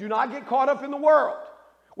begging you, do not get caught up in the world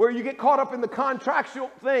where you get caught up in the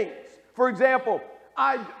contractual things. For example,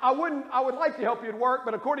 I would like to help you at work,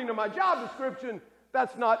 but according to my job description,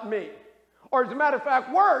 that's not me. Or as a matter of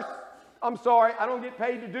fact, worse, I'm sorry, I don't get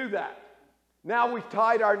paid to do that. Now we've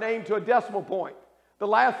tied our name to a decimal point. The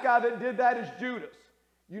last guy that did that is Judas.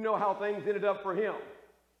 You know how things ended up for him.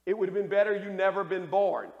 It would have been better you never been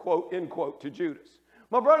born, quote, end quote, to Judas.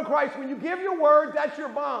 My brother in Christ, when you give your word, that's your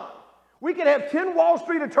bond. We could have 10 Wall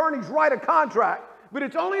Street attorneys write a contract, but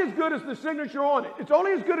it's only as good as the signature on it. It's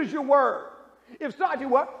only as good as your word. If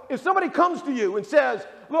somebody comes to you and says,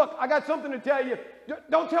 look, I got something to tell you,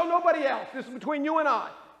 don't tell nobody else. This is between you and I.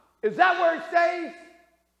 Is that where it stays?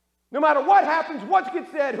 No matter what happens, what gets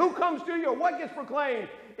said, who comes to you, or what gets proclaimed,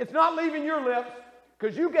 it's not leaving your lips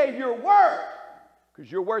because you gave your word, because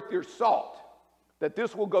you're worth your salt, that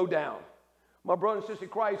this will go down. My brother and sister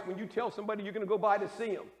in Christ, when you tell somebody you're going to go by to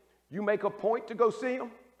see them, you make a point to go see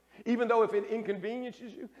them, even though if it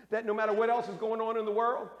inconveniences you, that no matter what else is going on in the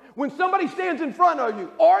world. When somebody stands in front of you,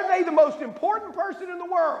 are they the most important person in the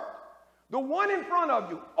world? The one in front of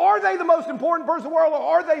you, are they the most important person in the world or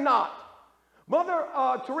are they not? Mother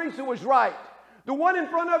Teresa was right. The one in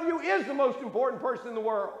front of you is the most important person in the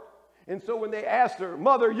world. And so when they asked her,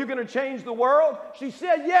 Mother, are you going to change the world? She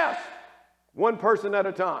said yes, one person at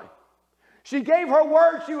a time. She gave her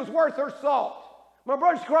word she was worth her salt. My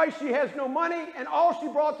brother Christ, she has no money, and all she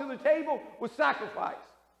brought to the table was sacrifice.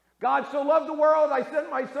 God so loved the world, I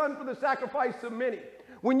sent my son for the sacrifice of many.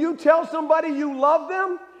 When you tell somebody you love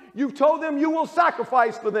them, you've told them you will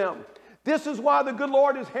sacrifice for them. This is why the good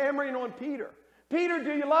Lord is hammering on Peter. Peter,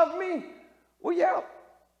 do you love me? Well, yeah,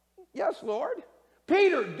 Yes, Lord.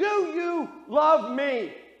 Peter, do you love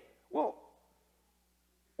me? Well,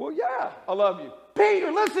 yeah, I love you.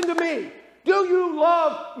 Peter, listen to me. Do you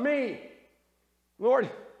love me? Lord,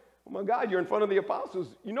 oh my God, you're in front of the apostles.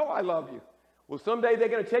 You know I love you. Well, someday they're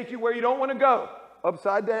going to take you where you don't want to go,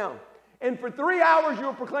 upside down. And for 3 hours you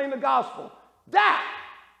will proclaim the gospel. That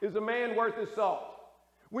is a man worth his salt.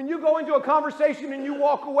 When you go into a conversation and you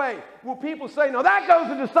walk away, will people say, no, that goes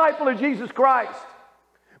a disciple of Jesus Christ?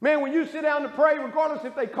 Man, when you sit down to pray, regardless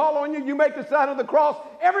if they call on you, you make the sign of the cross.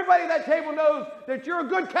 Everybody at that table knows that you're a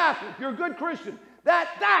good Catholic, you're a good Christian. That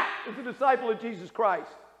is a disciple of Jesus Christ.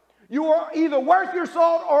 You are either worth your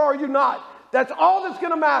salt or are you not. That's all that's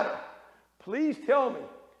going to matter. Please tell me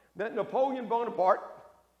that Napoleon Bonaparte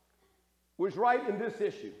was right in this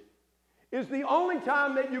issue. Is the only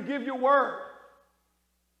time that you give your word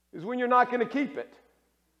is when you're not going to keep it.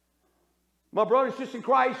 My brothers and sisters in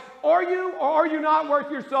Christ, are you or are you not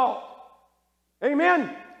worth your salt? Amen?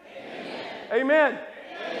 Amen. Amen. Amen.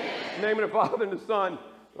 In the name of the Father and the Son,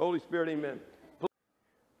 the Holy Spirit, amen.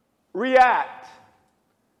 React.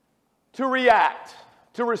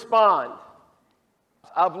 To respond.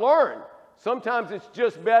 I've learned sometimes it's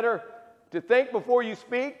just better to think before you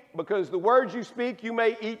speak, because the words you speak you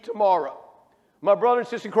may eat tomorrow. My brother and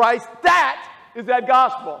sister in Christ, that is that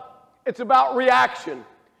gospel. It's about reaction.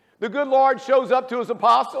 The good Lord shows up to his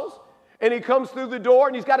apostles, and he comes through the door,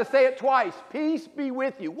 and he's got to say it twice. Peace be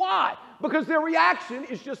with you. Why? Because their reaction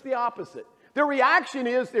is just the opposite. Their reaction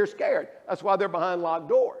is they're scared. That's why they're behind locked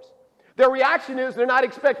doors. Their reaction is they're not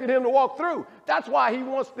expecting him to walk through. That's why he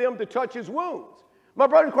wants them to touch his wounds. My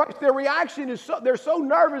brother in Christ, their reaction is they're so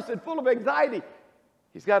nervous and full of anxiety.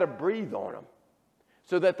 He's got to breathe on them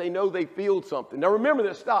so that they know they feel something. Now remember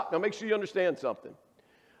this, stop. Now make sure you understand something.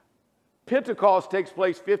 Pentecost takes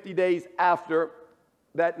place 50 days after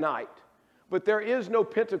that night. But there is no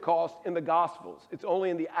Pentecost in the Gospels. It's only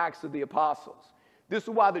in the Acts of the Apostles. This is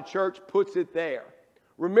why the church puts it there.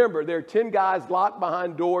 Remember, there are 10 guys locked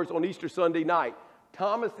behind doors on Easter Sunday night.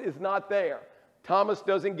 Thomas is not there. Thomas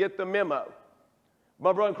doesn't get the memo.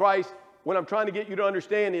 My brother in Christ, what I'm trying to get you to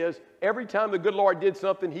understand is every time the good Lord did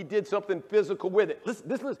something, he did something physical with it.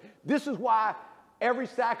 Listen. This is why every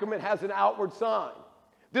sacrament has an outward sign.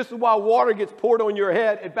 This is why water gets poured on your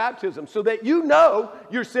head at baptism, so that you know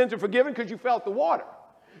your sins are forgiven because you felt the water.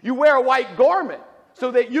 You wear a white garment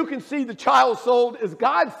so that you can see the child's soul as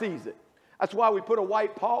God sees it. That's why we put a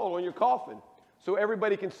white pall on your coffin, so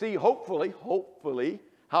everybody can see, hopefully,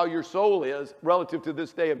 how your soul is relative to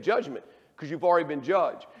this day of judgment, because you've already been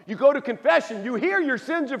judged. You go to confession, you hear your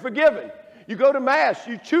sins are forgiven. You go to Mass,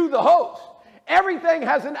 you chew the host. Everything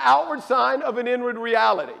has an outward sign of an inward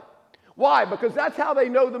reality. Why? Because that's how they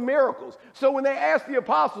know the miracles. So when they asked the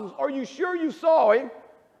apostles, are you sure you saw him?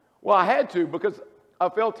 Well, I had to, because I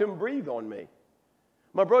felt him breathe on me.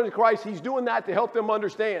 My brother in Christ, he's doing that to help them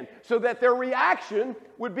understand, so that their reaction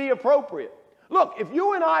would be appropriate. Look, if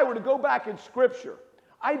you and I were to go back in Scripture,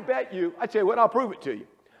 I tell you what, I'll prove it to you.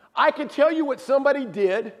 I can tell you what somebody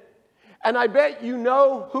did, and I bet you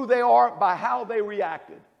know who they are by how they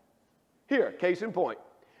reacted. Here, case in point.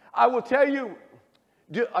 I will tell you,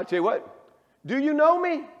 I'll tell you what, do you know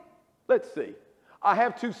me? Let's see. I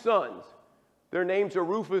have 2 sons. Their names are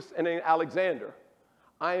Rufus and Alexander.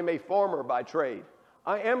 I am a farmer by trade.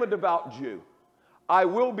 I am a devout Jew. I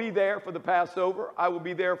will be there for the Passover. I will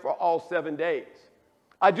be there for all 7 days.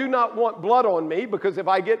 I do not want blood on me, because if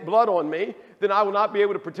I get blood on me, then I will not be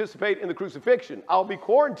able to participate in the crucifixion. I'll be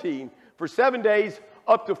quarantined for 7 days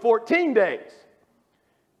up to 14 days.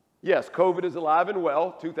 Yes, COVID is alive and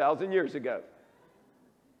well 2,000 years ago.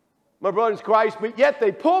 My brothers in Christ, but yet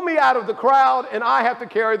they pull me out of the crowd and I have to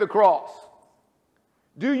carry the cross.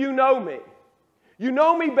 Do you know me? You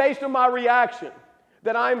know me based on my reaction,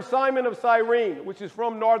 that I am Simon of Cyrene, which is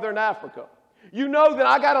from northern Africa. You know that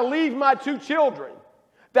I got to leave my 2 children.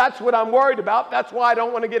 That's what I'm worried about. That's why I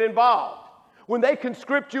don't want to get involved. When they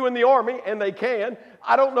conscript you in the army, and they can,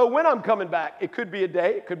 I don't know when I'm coming back. It could be a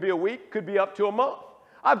day, it could be a week, it could be up to a month.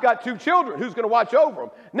 I've got 2 children. Who's going to watch over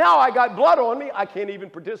them? Now I got blood on me. I can't even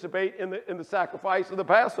participate in the sacrifice of the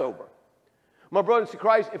Passover. My brothers in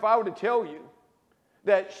Christ, if I were to tell you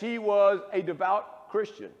that she was a devout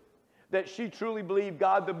Christian, that she truly believed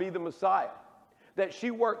God to be the Messiah, that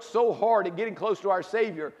she worked so hard at getting close to our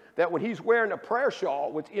Savior that when he's wearing a prayer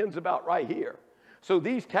shawl, which ends about right here, so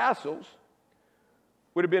these tassels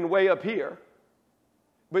would have been way up here,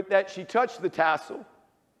 but that she touched the tassel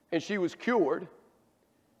and she was cured,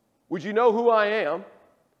 would you know who I am?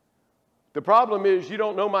 The problem is you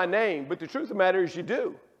don't know my name, but the truth of the matter is you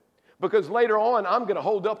do. Because later on, I'm going to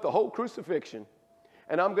hold up the whole crucifixion,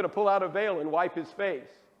 and I'm going to pull out a veil and wipe his face.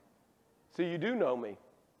 See, you do know me.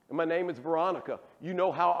 And my name is Veronica. You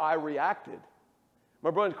know how I reacted. My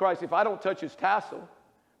brother in Christ, if I don't touch his tassel,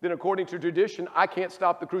 then according to tradition, I can't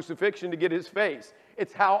stop the crucifixion to get his face.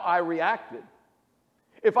 It's how I reacted.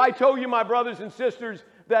 If I told you, my brothers and sisters,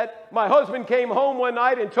 that my husband came home one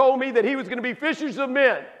night and told me that he was going to be fishers of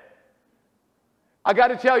men, I got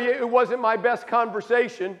to tell you, it wasn't my best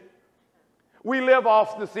conversation. We live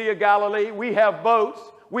off the Sea of Galilee. We have boats.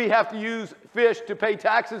 We have to use fish to pay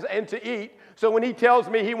taxes and to eat. So when he tells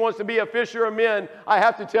me he wants to be a fisher of men, I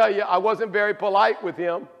have to tell you, I wasn't very polite with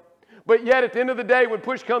him. But yet, at the end of the day, when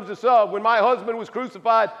push comes to shove, when my husband was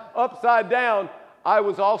crucified upside down, I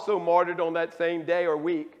was also martyred on that same day or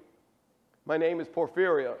week. My name is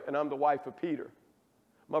Porphyria, and I'm the wife of Peter.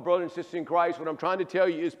 My brother and sister in Christ, what I'm trying to tell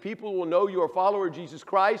you is people will know you're a follower of Jesus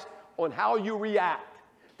Christ on how you react.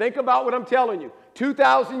 Think about what I'm telling you.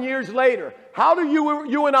 2,000 years later, how do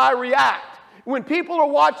you and I react? When people are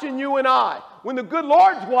watching you and I, when the good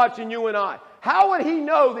Lord's watching you and I, how would he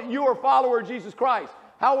know that you are a follower of Jesus Christ?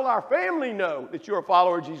 How will our family know that you're a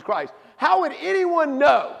follower of Jesus Christ? How would anyone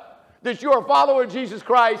know that you're a follower of Jesus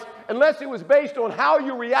Christ unless it was based on how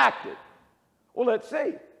you reacted? Well, let's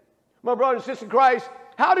see. My brother and sister in Christ,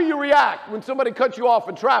 how do you react when somebody cuts you off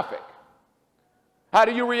in traffic? How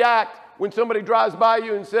do you react when somebody drives by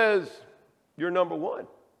you and says, you're number one?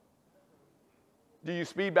 Do you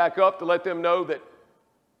speed back up to let them know that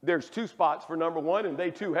there's 2 spots for number one and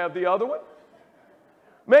they too have the other one?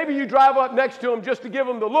 Maybe you drive up next to them just to give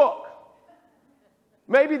them the look.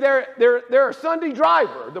 Maybe they're a Sunday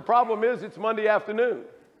driver. The problem is it's Monday afternoon.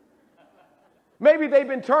 Maybe they've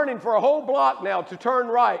been turning for a whole block now to turn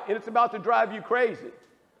right, and it's about to drive you crazy.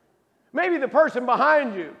 Maybe the person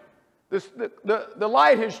behind you, the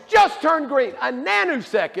light has just turned green, a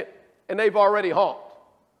nanosecond, and they've already honked.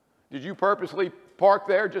 Did you purposely park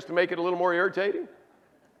there just to make it a little more irritating?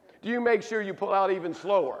 Do you make sure you pull out even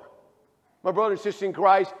slower? My brother and sister in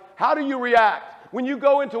Christ, how do you react when you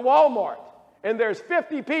go into Walmart and there's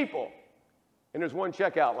 50 people and there's one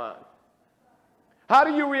checkout line? How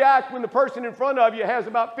do you react when the person in front of you has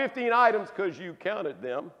about 15 items because you counted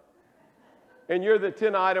them and you're the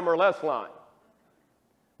 10 item or less line?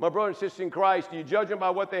 My brother and sister in Christ, do you judge them by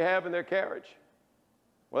what they have in their carriage?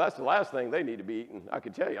 Well, that's the last thing they need to be eating. I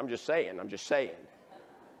can tell you, I'm just saying.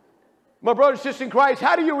 My brother and sister in Christ,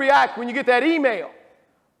 how do you react when you get that email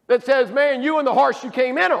that says, man, you and the horse you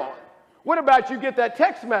came in on? What about you get that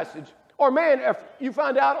text message? Or man, if you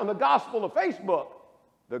find out on the gospel of Facebook,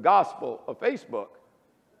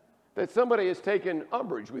 that somebody has taken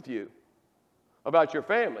umbrage with you about your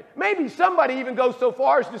family. Maybe somebody even goes so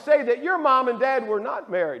far as to say that your mom and dad were not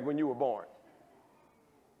married when you were born.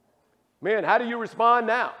 Man, how do you respond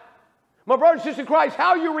now? My brother and sister in Christ,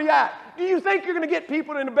 how you react? Do you think you're going to get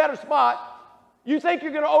people in a better spot? You think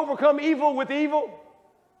you're going to overcome evil with evil?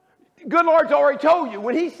 Good Lord's already told you.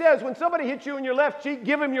 When he says, when somebody hits you on your left cheek,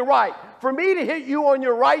 give him your right. For me to hit you on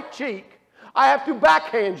your right cheek, I have to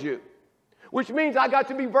backhand you, which means I got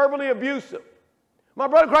to be verbally abusive. My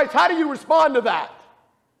brother in Christ, how do you respond to that?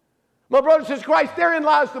 My brother and sister in Christ, therein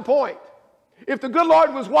lies the point. If the good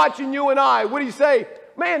Lord was watching you and I, would he say,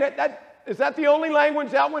 man, is that the only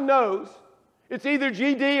language that one knows? It's either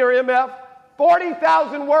GD or MF.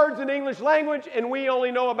 40,000 words in English language, and we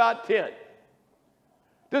only know about 10.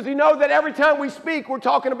 Does he know that every time we speak, we're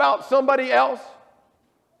talking about somebody else?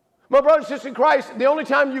 My brother and sister in Christ, the only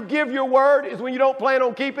time you give your word is when you don't plan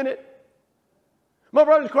on keeping it. My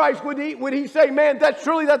brother in Christ, would he say, man, that's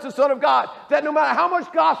the Son of God, that no matter how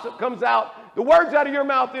much gossip comes out, the words out of your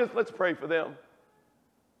mouth is, let's pray for them.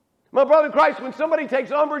 My brother in Christ, when somebody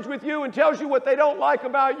takes umbrage with you and tells you what they don't like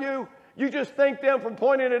about you, you just thank them for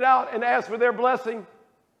pointing it out and ask for their blessing.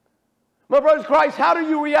 My brothers in Christ, how do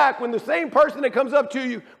you react when the same person that comes up to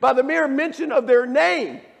you by the mere mention of their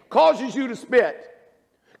name causes you to spit?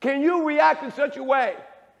 Can you react in such a way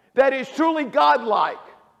that is truly godlike?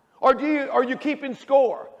 Or are you keeping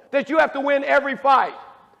score? That you have to win every fight?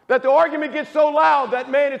 That the argument gets so loud that,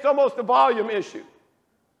 man, it's almost a volume issue?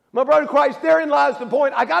 My brother in Christ, therein lies the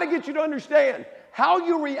point. I got to get you to understand how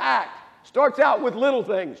you react starts out with little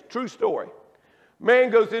things. True story.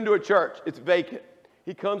 Man goes into a church. It's vacant.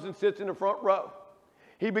 He comes and sits in the front row.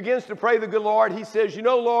 He begins to pray the good Lord. He says, you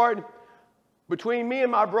know, Lord, between me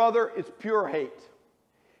and my brother, it's pure hate.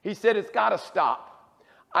 He said, it's got to stop.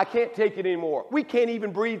 I can't take it anymore. We can't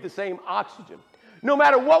even breathe the same oxygen. No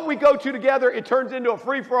matter what we go to together, it turns into a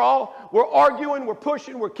free-for-all. We're arguing, we're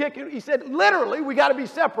pushing, we're kicking. He said, literally, we got to be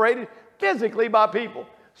separated physically by people.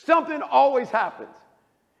 Something always happens.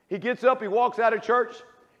 He gets up, he walks out of church.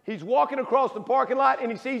 He's walking across the parking lot,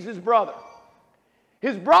 and he sees his brother.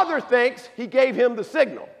 His brother thinks he gave him the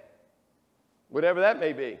signal. whatever that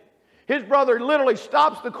may be. His brother literally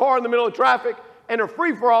stops the car in the middle of traffic and a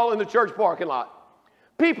free-for-all in the church parking lot.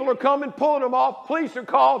 People are coming, pulling them off. Police are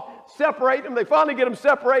called, separate them. They finally get them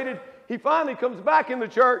separated. He finally comes back in the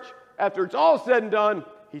church. After it's all said and done,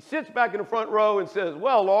 he sits back in the front row and says,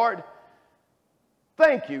 well, Lord,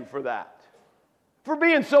 thank you for that, for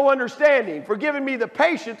being so understanding, for giving me the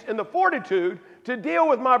patience and the fortitude to deal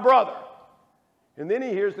with my brother. And then he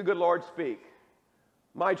hears the good Lord speak,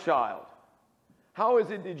 my child, how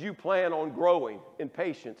is it that you plan on growing in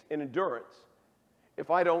patience and endurance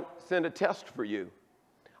if I don't send a test for you?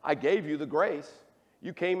 I gave you the grace.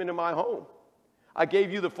 You came into my home. I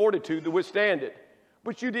gave you the fortitude to withstand it,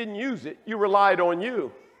 but you didn't use it. You relied on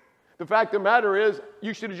you. The fact of the matter is,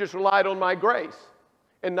 you should have just relied on my grace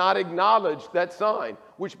and not acknowledged that sign,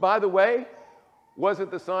 which, by the way,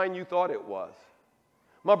 wasn't the sign you thought it was.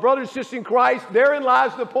 My brothers and sisters in Christ, therein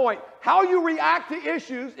lies the point. How you react to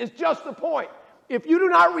issues is just the point. If you do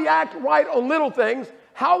not react right on little things,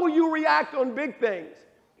 how will you react on big things?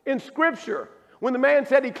 In Scripture, when the man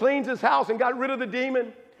said he cleans his house and got rid of the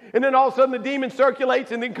demon, and then all of a sudden the demon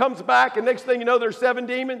circulates and then comes back, and next thing you know, there's 7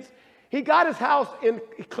 demons. He got his house and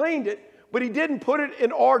he cleaned it, but he didn't put it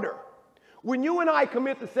in order. When you and I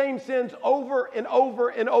commit the same sins over and over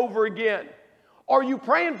and over again, are you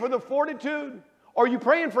praying for the fortitude? Are you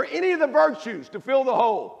praying for any of the virtues to fill the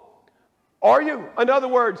hole? Are you? In other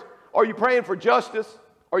words, are you praying for justice?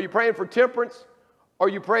 Are you praying for temperance? Are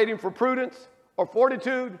you praying for prudence or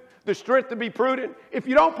fortitude, the strength to be prudent? If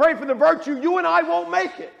you don't pray for the virtue, you and I won't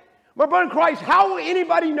make it. My brother in Christ, how will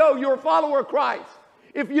anybody know you're a follower of Christ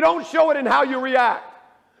if you don't show it in how you react?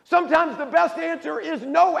 Sometimes the best answer is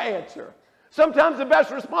no answer. Sometimes the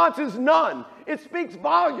best response is none. It speaks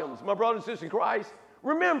volumes, my brothers and sisters in Christ.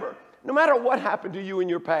 Remember, no matter what happened to you in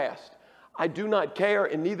your past, I do not care,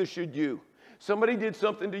 and neither should you. Somebody did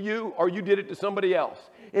something to you, or you did it to somebody else.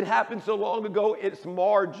 It happened so long ago, it's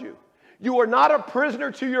marred you. You are not a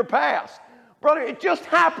prisoner to your past. Brother, it just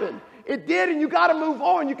happened. It did, and you got to move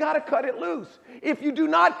on. You got to cut it loose. If you do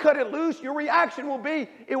not cut it loose, your reaction will be,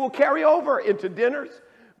 it will carry over into dinners,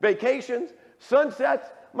 vacations, sunsets.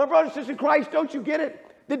 My brothers and sisters in Christ, don't you get it?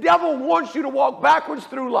 The devil wants you to walk backwards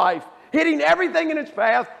through life, hitting everything in its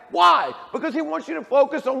path. Why? Because he wants you to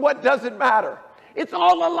focus on what doesn't matter. It's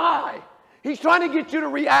all a lie. He's trying to get you to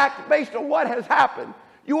react based on what has happened.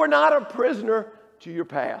 You are not a prisoner to your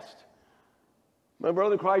past. My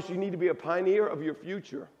brother in Christ, you need to be a pioneer of your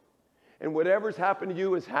future. And whatever's happened to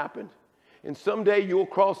you has happened. And someday you'll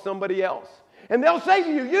cross somebody else. And they'll say to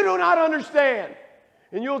you, you do not understand.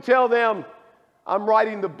 And you'll tell them, I'm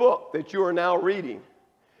writing the book that you are now reading,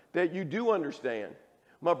 that you do understand.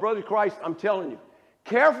 My brother in Christ, I'm telling you,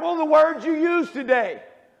 careful the words you use today,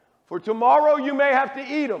 for tomorrow you may have to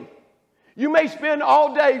eat them. You may spend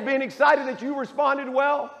all day being excited that you responded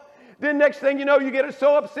well. Then next thing you know, you get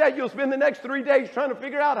so upset, you'll spend the next 3 days trying to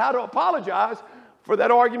figure out how to apologize for that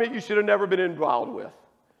argument you should have never been involved with.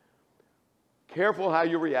 Careful how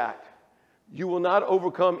you react. You will not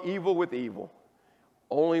overcome evil with evil,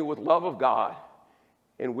 only with love of God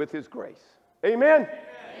and with His grace. Amen? Amen.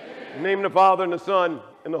 In the name of the Father, and the Son,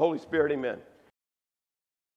 and the Holy Spirit, amen.